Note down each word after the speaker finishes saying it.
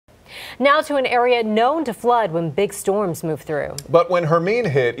Now to an area known to flood when big storms move through. But when Hermine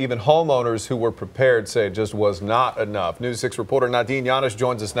hit, even homeowners who were prepared say it just was not enough. News 6 reporter Nadeen Yanes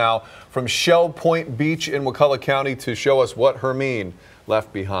joins us now from Shell Point Beach in Wakulla County to show us what Hermine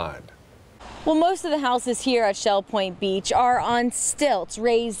left behind. Well, most of the houses here at Shell Point Beach are on stilts,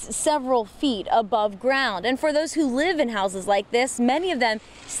 raised several feet above ground. And for those who live in houses like this, many of them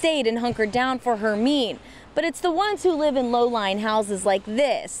stayed and hunkered down for Hermine. But it's the ones who live in low-lying houses like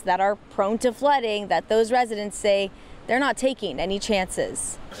this that are prone to flooding that those residents say they're not taking any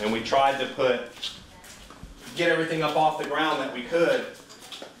chances. And we tried to get everything up off the ground that we could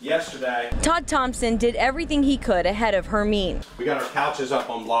yesterday. Todd Thompson did everything he could ahead of Hermine. We got our couches up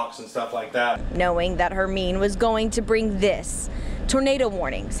on blocks and stuff like that. Knowing that Hermine was going to bring this. Tornado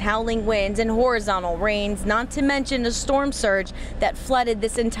warnings, howling winds, and horizontal rains, not to mention a storm surge that flooded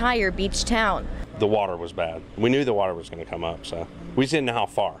this entire beach town. The water was bad. We knew the water was going to come up, so we just didn't know how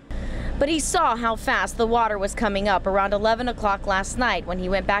far. But he saw how fast the water was coming up around 11 o'clock last night when he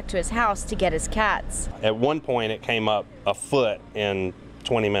went back to his house to get his cats. At one point, it came up a foot in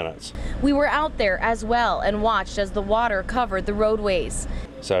 20 minutes. We were out there as well and watched as the water covered the roadways.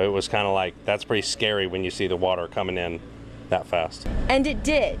 So it was kind of like, that's pretty scary when you see the water coming in that fast. And it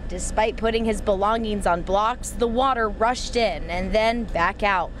did. Despite putting his belongings on blocks, the water rushed in and then back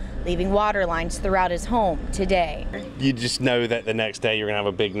out, leaving water lines throughout his home today. You just know that the next day you're going to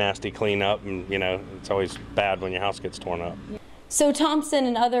have a big nasty cleanup, and you know, it's always bad when your house gets torn up. So Thompson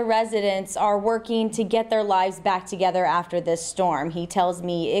and other residents are working to get their lives back together after this storm. He tells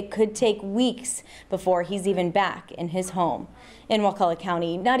me it could take weeks before he's even back in his home. In Wakulla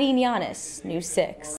County, Nadeen Yanes, News 6.